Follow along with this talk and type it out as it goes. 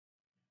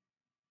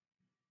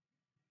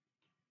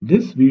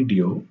This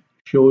video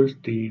shows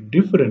the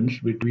difference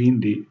between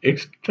the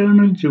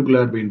external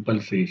jugular vein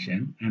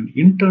pulsation and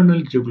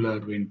internal jugular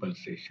vein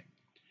pulsation.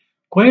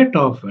 Quite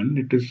often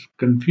it is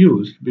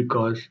confused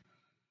because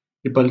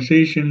the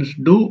pulsations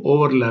do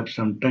overlap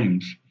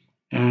sometimes,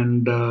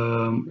 and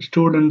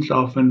students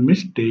often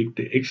mistake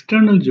the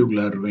external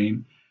jugular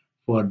vein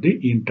for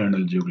the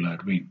internal jugular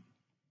vein.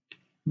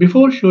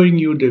 Before showing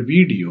you the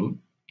video,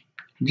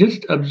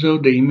 just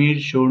observe the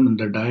image shown in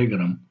the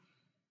diagram.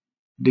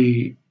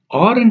 The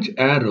orange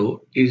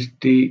arrow is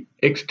the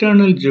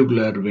external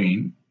jugular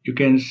vein. You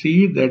can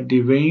see that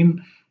the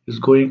vein is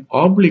going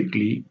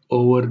obliquely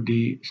over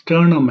the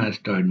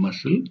sternomastoid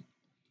muscle,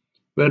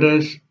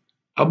 whereas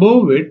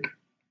above it,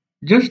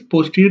 just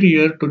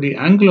posterior to the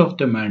angle of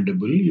the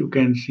mandible, you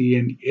can see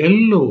an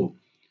yellow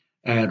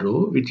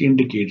arrow which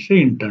indicates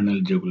the internal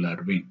jugular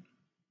vein.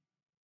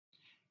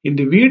 In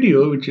the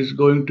video, which is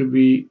going to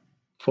be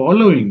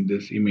following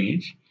this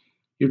image,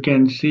 you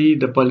can see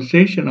the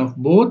pulsation of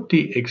both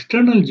the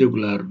external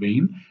jugular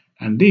vein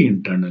and the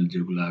internal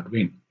jugular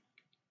vein.